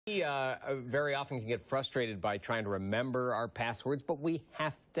We very often can get frustrated by trying to remember our passwords, but we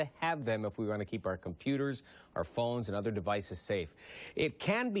have to have them if we want to keep our computers, our phones, and other devices safe. It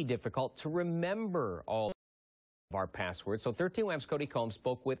can be difficult to remember all of our passwords, so 13 WHAM's Cody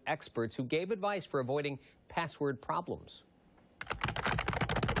spoke with experts who gave advice for avoiding password problems.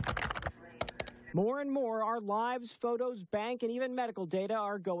 More and more, our lives, photos, bank, and even medical data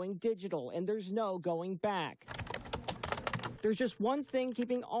are going digital, and there's no going back. There's just one thing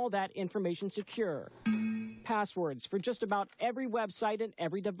keeping all that information secure: passwords for just about every website and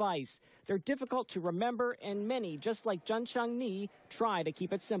every device. They're difficult to remember, and many, just like Junshang Ni, try to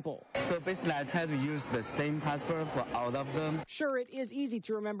keep it simple. So basically, I try to use the same password for all of them. Sure, it is easy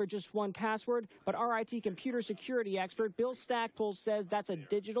to remember just one password, but RIT computer security expert Bill Stackpole says that's a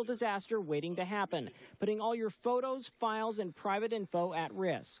digital disaster waiting to happen, putting all your photos, files, and private info at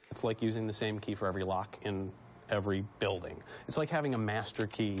risk. It's like using the same key for every lock in every building. It's like having a master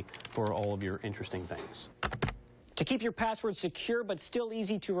key for all of your interesting things. To keep your password secure but still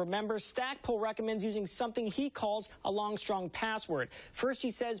easy to remember, Stackpole recommends using something he calls a long, strong password. First, he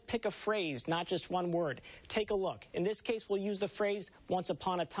says pick a phrase, not just one word. Take a look. In this case, we'll use the phrase once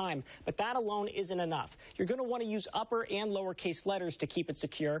upon a time, but that alone isn't enough. You're going to want to use upper and lowercase letters to keep it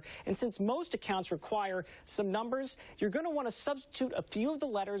secure, and since most accounts require some numbers, you're going to want to substitute a few of the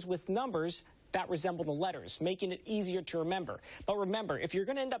letters with numbers that resemble the letters, making it easier to remember. But remember, if you're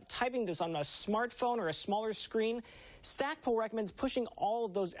going to end up typing this on a smartphone or a smaller screen, Stackpole recommends pushing all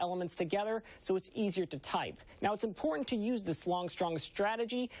of those elements together so it's easier to type. Now, it's important to use this long, strong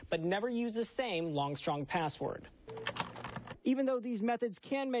strategy, but never use the same long, strong password. Even though these methods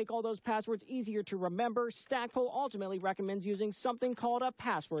can make all those passwords easier to remember, Stackpole ultimately recommends using something called a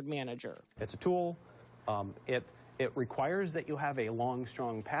password manager. It's a tool. It requires that you have a long,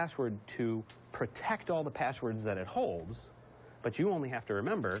 strong password to protect all the passwords that it holds, but you only have to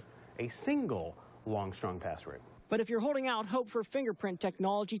remember a single long, strong password. But if you're holding out hope for fingerprint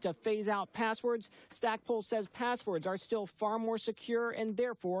technology to phase out passwords, Stackpole says passwords are still far more secure and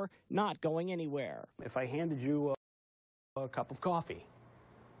therefore not going anywhere. If I handed you a cup of coffee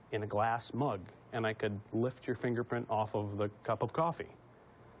in a glass mug and I could lift your fingerprint off of the cup of coffee,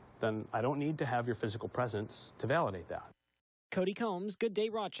 then I don't need to have your physical presence to validate that. Cody Combs, Good Day,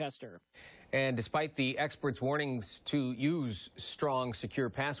 Rochester. And despite the experts' warnings to use strong, secure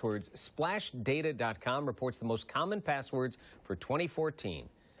passwords, SplashData.com reports the most common passwords for 2014.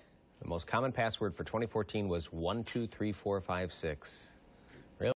 The most common password for 2014 was 123456.